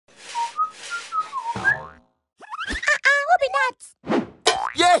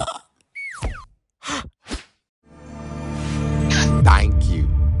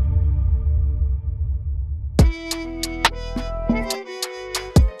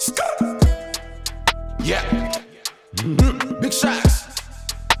Yeah. Big Shaggz.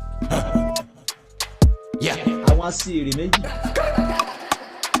 Yeah. I want to see it,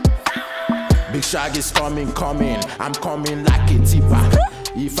 Big Shaggz is coming. I'm coming like a tipper.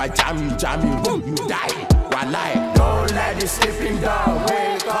 If I jam you, you die. Walai. Don't let the sleeping dog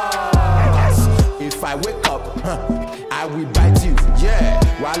wake up. If I wake up, I will bite you. Yeah.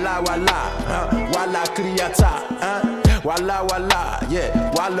 Wala, wala kriyata. Wala,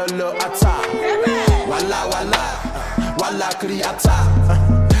 yeah. Wala lo ata. Wala, wala kriyata.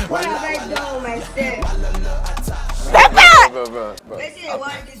 Wala, Bro.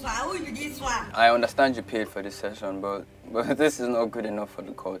 I understand you paid for this session, but this is not good enough for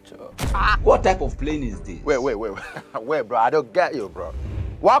the culture. What type of plane is this? Wait, bro. I don't get you, bro.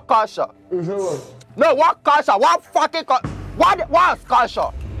 What culture? No, what culture? What fucking culture? What is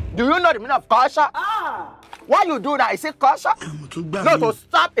culture? Do you know the meaning of culture? What you do now, is it culture? No, to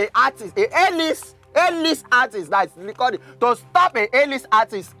stop an artist, A-list artist that's recording, to stop an A-list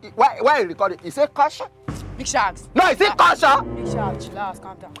artist, why you record it? Is it culture? Big Shaggz. No, is it culture? Big Shaggz, chill out,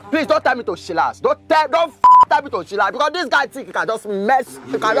 calm down. Please don't tell me to chill out. Don't tell me to chill out, because this guy think he can just mess,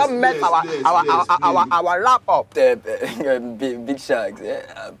 our rap up. Big Shaggz,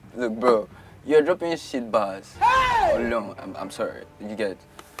 yeah. Look, bro, you're dropping shit bars. Hey! Alone. I'm sorry. You get it.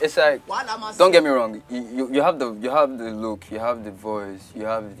 It's like, don't get me wrong. You have the look, you have the voice, you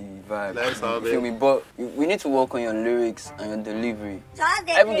have the vibe. You feel me? But we need to work on your lyrics and your delivery. I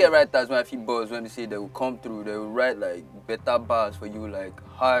even get writers when I feel buzz when they say they will come through, they will write like better bars for you, like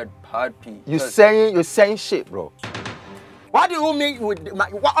hard P. You're saying shit, bro. What do you mean with my...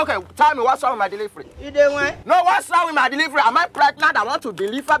 Okay, tell me what's wrong with my delivery. You doing what? No, what's wrong with my delivery? Am I pregnant? I want to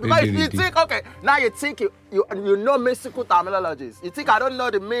deliver? Because if you think, okay, now you think you know mystical terminologies. You think I don't know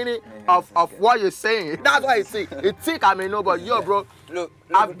the meaning of what you're saying. That's what you think. You think I may know, but yo, bro, look,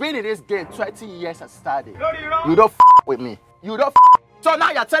 I've been in this game 20 years as study. You don't with me. You don't So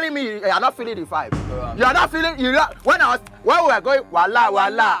now you're telling me you're not feeling the vibe. You're not feeling, when we were going,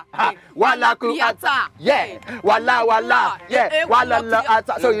 wala, kriyata. Yeah, wala, yeah, wala,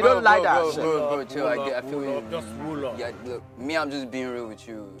 ata. So you don't like that shit. Bro, chill, I feel you. Yeah, look, me, I'm just being real with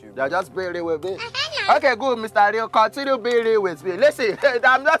you. You're just being real with me? Okay, good, Mr. Real. Continue being real with me. Listen,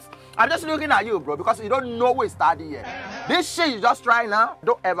 I'm just looking at you, bro, because you don't know where study yet. This shit you just try now,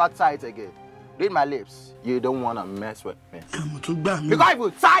 don't ever try it again. Read my lips. You don't want to mess with me. Because if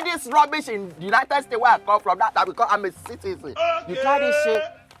you try this rubbish in the United States where I come from, that's because I'm a citizen. You try this shit,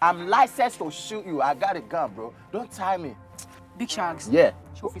 I'm licensed to shoot you. I got a gun, bro. Don't tie me. Big Shaggz. Yeah.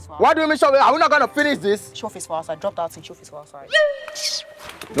 Show face for What do you mean show face? Are we not going to finish this? Show face for outside. Drop that thing, show face for outside.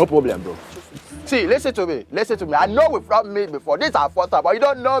 No problem, bro. See, listen to me. I know we've not met before. This is our first time, but you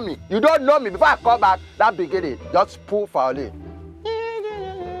don't know me. You don't know me. Before I come back, that beginning, just pull for it.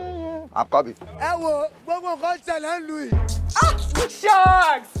 I'm coming. Big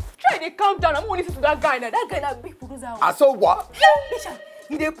Shaggz! Try to calm down. I'm going to listen to that guy now. That guy now big producer. I saw what? Big Shaggz.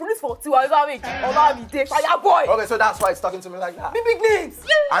 He did produce for 2 hours a week. Fire boy. Okay, so that's why he's talking to me like that. Big names.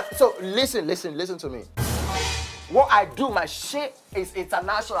 And so listen to me. What I do, my shit is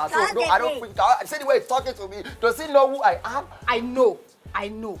international. So no, I don't freak out. See the way he's talking to me. Does he know who I am? I know.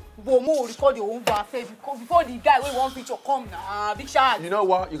 Bomo record your own bar before the guy will want picture come now. Big Shaggz. You know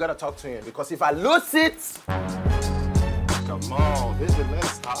what? You gotta talk to him, because if I lose it, come on, baby,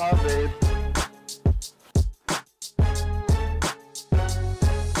 let's have it.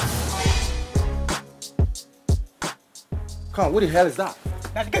 Come on, what the hell is that?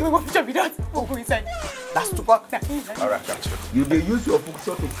 Now the guy will want picture with that. Go inside. That's stupid. All right, got you. You may use your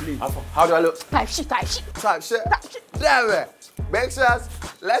function to play. How do I look? Type shit. Type shit. Damn it. Make sure,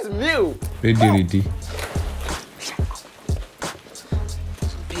 let's mute. Ready.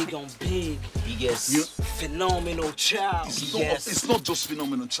 Big on big. Yes. Phenomenal child. It's not just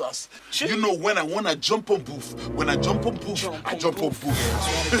phenomenal trust. You know, when I want to jump on booth, I jump on booth.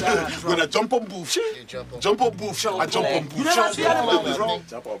 When I jump on booth, I jump on booth.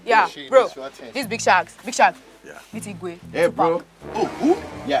 Yeah, bro. This Big Shaggz. Yeah. Meet Hey, bro. Oh, who?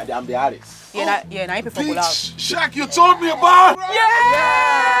 Yeah, I'm the artist. Yeah, now you perform loud. Shaq, you told me about. Yeah!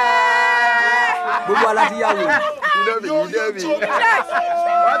 You know me. What's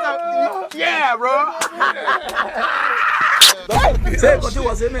up? Yeah, bro. Say what you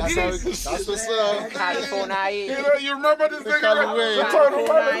was saying. That's what's up. California. You remember this nigga?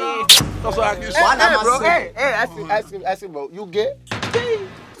 That's what I can say. Hey, ask him, bro. You gay?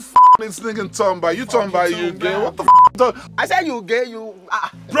 This nigga talking about you gay. What the I said you gay, you.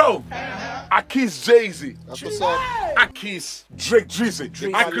 Bro, I kiss Jay-Z. That's what's up. I kiss Drake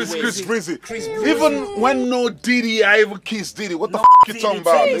Drizzy. I kiss Chris Breezy. Even when no Diddy, I even kiss Diddy. What the f you talking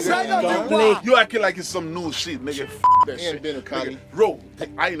about, nigga? You acting like it's some new shit, nigga. F that shit. Nigga. Bro,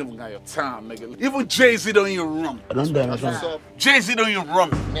 I ain't even got your time, nigga. Even Jay-Z don't even run me. That's what's up. Jay-Z don't even run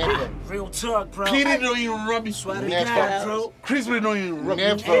me. Never. Real talk, bro. Petey don't even run me. Swear to Never. God, bro. Chris Breezy don't even run me.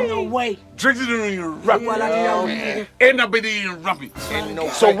 Never. Ain't no way. Drizzy don't even run me. Nigga. Ain't nobody even run me.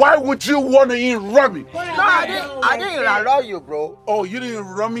 So why would you want to even run me? No, I didn't allow you, bro. Oh, you didn't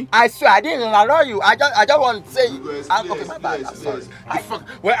run me? I swear, I didn't allow you. I just want to say, okay, my bad. I'm sorry.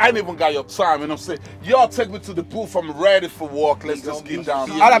 Well, I ain't even got your time, you know what I'm saying? Y'all take me to the booth. I'm ready for walk. Let's just get down.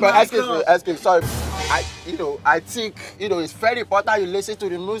 All right, but excuse me, sorry. I think, it's very important you listen to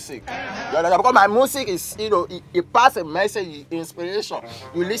the music. You understand? Because my music is, it passes a message, inspiration.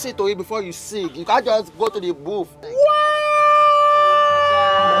 You listen to it before you sing. You can't just go to the booth.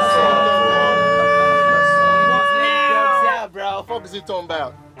 Bro, what the fuck is he talking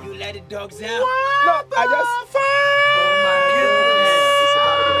about? You let the dogs out. No, I just.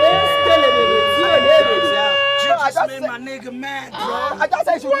 You just made my nigga mad, bro. I just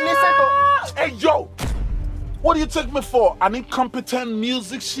said you listen to. Hey, yo! What do you take me for? An incompetent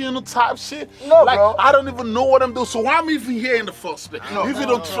musician type shit? No, like, bro. I don't even know what I'm doing, so why am I even here in the first place? No, if you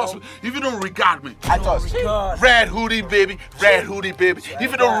don't trust me, if you don't regard me. I just. Red hoodie, baby. Red hoodie, baby.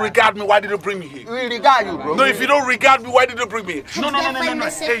 If you don't regard me, why did you bring me here? We regard you, bro. No, if you don't regard me, why did you bring me here? No.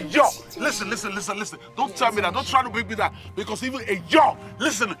 Hey, yo, listen. Don't tell me that. Don't try to bring me that. Because even, hey, yo,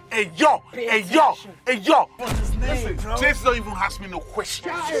 listen. Hey, yo. Listen, Jason don't even ask me no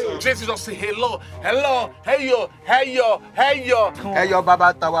questions. Jason just say, hello, hey, yo. Hey, yo,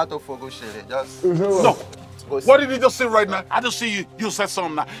 Baba Tawato Fogo shit. Just. No. What did he just say right now? I just see you said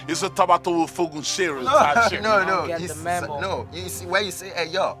something now. It's a Tabato Fogun Sherry type shit. No. No, you see where you say hey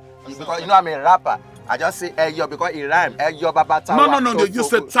yo, because I'm a rapper. I just say hey yo because it rhymes. Hey yo, Baba Tawato. No. You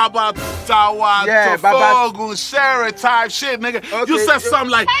said Tawato Fogun Sherry type shit, nigga. Okay, You said something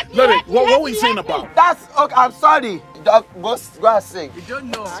like, look, what were you saying about? That's okay. I'm sorry. Go and sing. You don't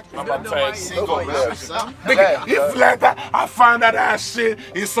know. Nigga, if later I find out that shit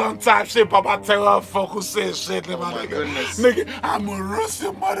is some type shit, Papa tell focus say shit, nigga, I'm a roast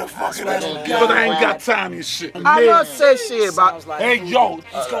your motherfucking ass. But I ain't got time and shit. I don't say shit about. Hey yo,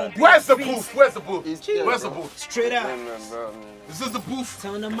 where's the booth? Where's the booth? Straight out. Is this the booth?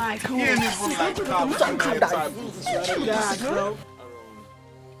 Tell the mic. He ain't even like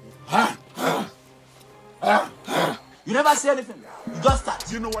You never say anything. You just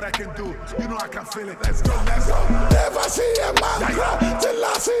start. You know what I can do. You know I can feel it. Let's go. Never see a man cry till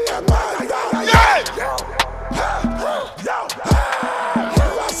I see a man die. Yo.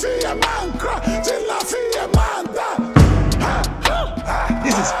 Never see a man cry till I see a man die.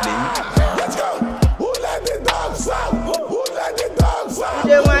 This is playing. Let's go. Who let the dogs out? Who let the dogs out?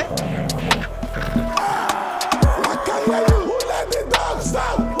 I can hear you. Who let the dogs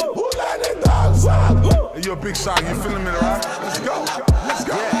out? Who let the dogs out? Hey, you're a big shot. You feeling me, right? Let's go.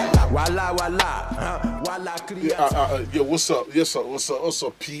 Yeah. Walla, Yo, what's up? Yes, sir. What's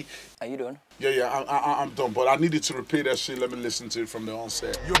up, P? Are you done? Yeah, I'm done, but I needed to repeat that shit. Let me listen to it from the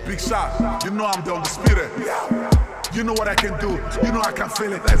onset. You're a big shot. You know I'm done. Spirit. You know what I can do. You know I can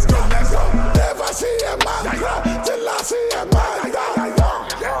feel it. Let's go. Never see a man cry till I see a man die.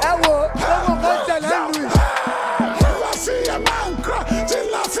 Never see a man cry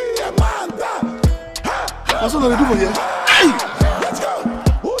till I see a man die. What's what they do for you? Hey! Let's go.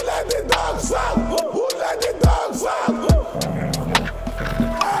 Who let the dogs out? Who let the dogs out?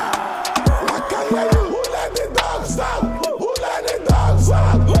 I can hear you. Who let the dogs out? Who let the dogs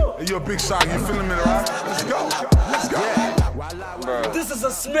out? Hey, you're a big shot. You feeling me, right? Let's go. This is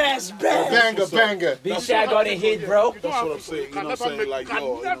a smash bang. Banger. Big Shag got a hit, bro. That's what I'm saying. You know what I'm saying? Like, yo, you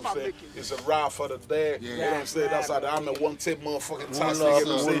know what I'm saying? It's a ride for the day. You know what I'm saying? That's how I'm at one tip motherfucking task. You know what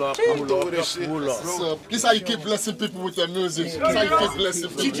I'm saying? I'm doing this shit. So, this is how you keep blessing people with their music. This is how you keep blessing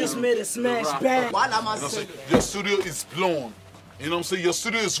people. You just made a smash bang. You know what I'm saying? Your studio is blown. You know what I'm saying? Your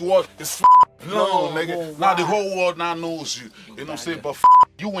studio is what? It's blown, nigga. Now the whole world now knows you. You know what I'm saying? But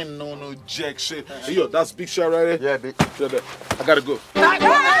you ain't know no jack shit. Hey, yo, that's big shot right there? Yeah, big. I gotta go. Hey.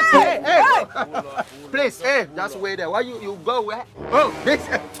 Please, hey, just wait there. Why you go where? Oh,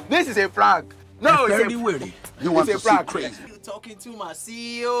 this is a prank. No, it's a wordy. You want to see prank. crazy. You talking to my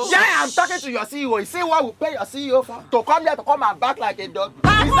CEO? Yeah, I'm talking to your CEO. You see what we pay your CEO for? To come here to come and back like a dog.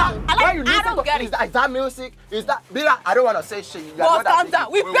 Is that music? Is that Beerah? I don't want to say shit. But calm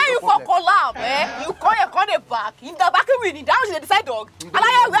down. We pay you for collab, eh? You call the back. In the back we need. That was the decide dog. And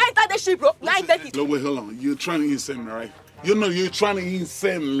I enter this shit, bro. Now take it. No, wait, hold on. You're trying to insane me, right? You know you're trying to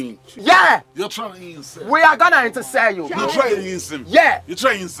insane me. Yeah. You're trying to insane me. We are gonna intercept you. You're trying to insane me. Yeah. You're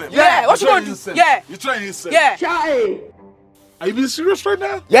trying to insane me. Yeah, what you gonna do? Yeah. You're trying to insane Yeah. me. Are you being serious right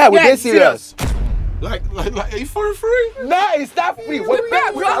now? Yeah, we're being serious. Like, are you for free? No, it's not free. We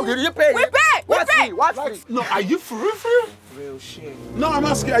pay, bro. You pay. We pay. We What's pay. free? What's free? No, are you for real? Real shit. No, I'm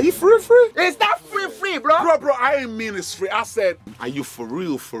asking, are you for real? It's not free, bro. Bro, I ain't mean it's free. I said, are you for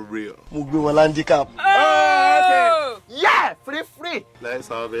real? Okay. Yeah, free. Let's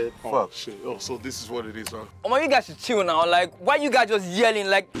have it. Oh, shit. Oh, so this is what it is, huh? Oh man, you guys should chill now. Like, why you guys just yelling?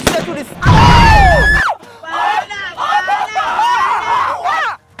 Like, settle this.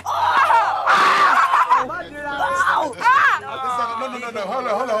 No, hold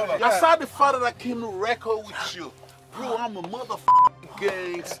on. I saw the father that came to record with you. Bro, I'm a motherfucking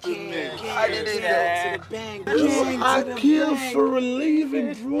gangster nigga. I didn't know. I kill for a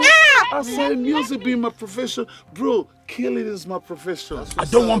living, bro. I say music be my profession. Bro, killing is my profession. I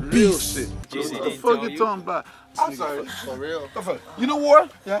don't want peace. Shit. What the fuck you talking about? I'm sorry. For real. You know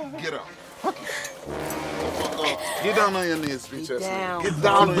what? Yeah. Get up. Get down on your knees, bitch ass. Get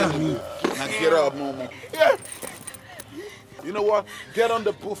down on your knees. Now get up, mama. Yeah. You know what? Get on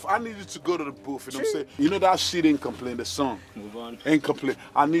the booth. I need you to go to the booth. You know what I'm saying? You know that shit ain't complain. The song. Move on. Ain't complain.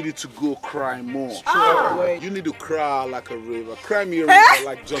 I need you to go cry more. You need to cry like a river. Cry me a river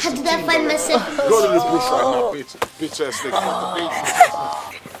like Justin Timberlake. Go to the booth right now, bitch. Bitch ass nigga.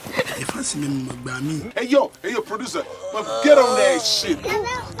 If I see me, Hey yo, producer. Get on that shit.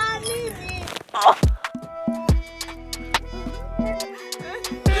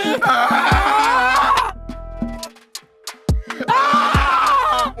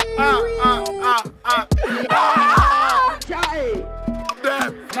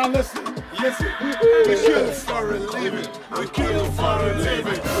 Damn. Now listen. We kill for a living. We kill for a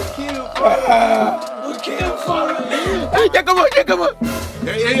living. We kill for a living. Yeah, come on.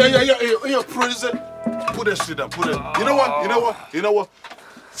 Hey, producer. Put that shit up. Put it. You know what?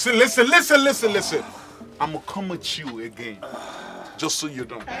 See, listen. I'm gonna come at you again. Just so you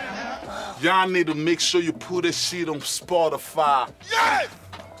know. Y'all need to make sure you put that shit on Spotify. Yes!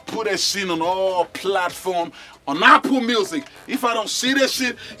 Put that shit on all platforms, on Apple Music. If I don't see that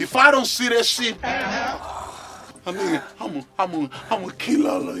shit, I mean, I'm gonna kill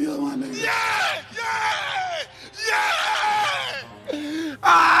all of you, my nigga.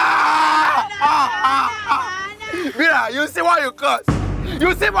 Beerah, you see why you cut?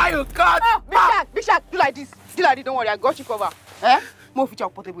 Big Shag, do like this. Don't worry, I got you cover. More feature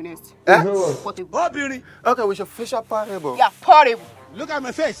portable next. Portable. Okay, we should fish up portable. Yeah, portable. look at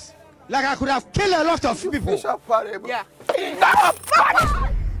my face. Like I could have killed a lot of people. Fish up portable. Yeah.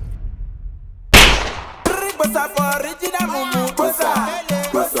 Original